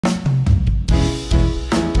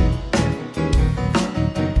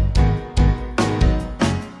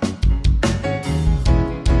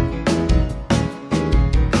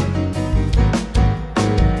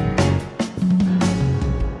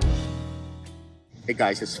Hey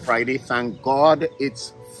guys, it's Friday. Thank God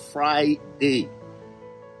it's Friday.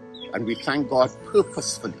 And we thank God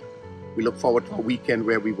purposefully. We look forward to a weekend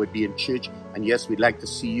where we would be in church. And yes, we'd like to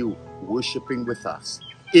see you worshiping with us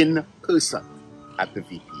in person at the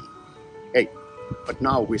VP. Hey, but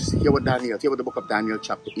now we're here with Daniel. Here with the book of Daniel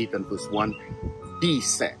chapter 8 and verse 1b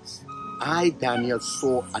says, I, Daniel,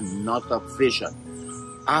 saw another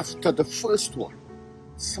vision after the first one.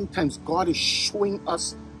 Sometimes God is showing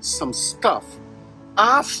us some stuff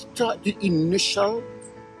after the initial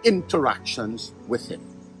interactions with him.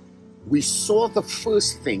 We saw the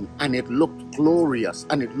first thing and it looked glorious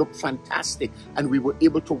and it looked fantastic and we were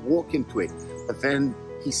able to walk into it. But then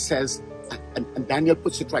he says, and Daniel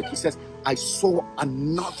puts it right, he says, I saw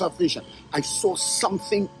another vision. I saw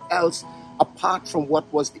something else apart from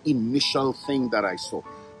what was the initial thing that I saw.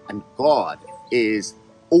 And God is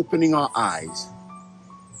opening our eyes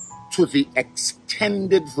to the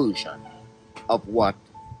extended version of what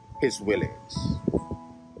his will is.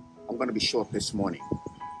 I'm going to be short this morning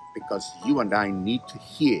because you and I need to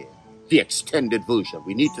hear the extended version.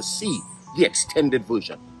 We need to see the extended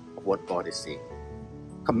version of what God is saying.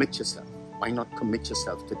 Commit yourself. Why not commit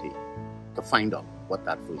yourself today to find out what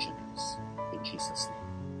that version is? In Jesus'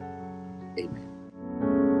 name, amen.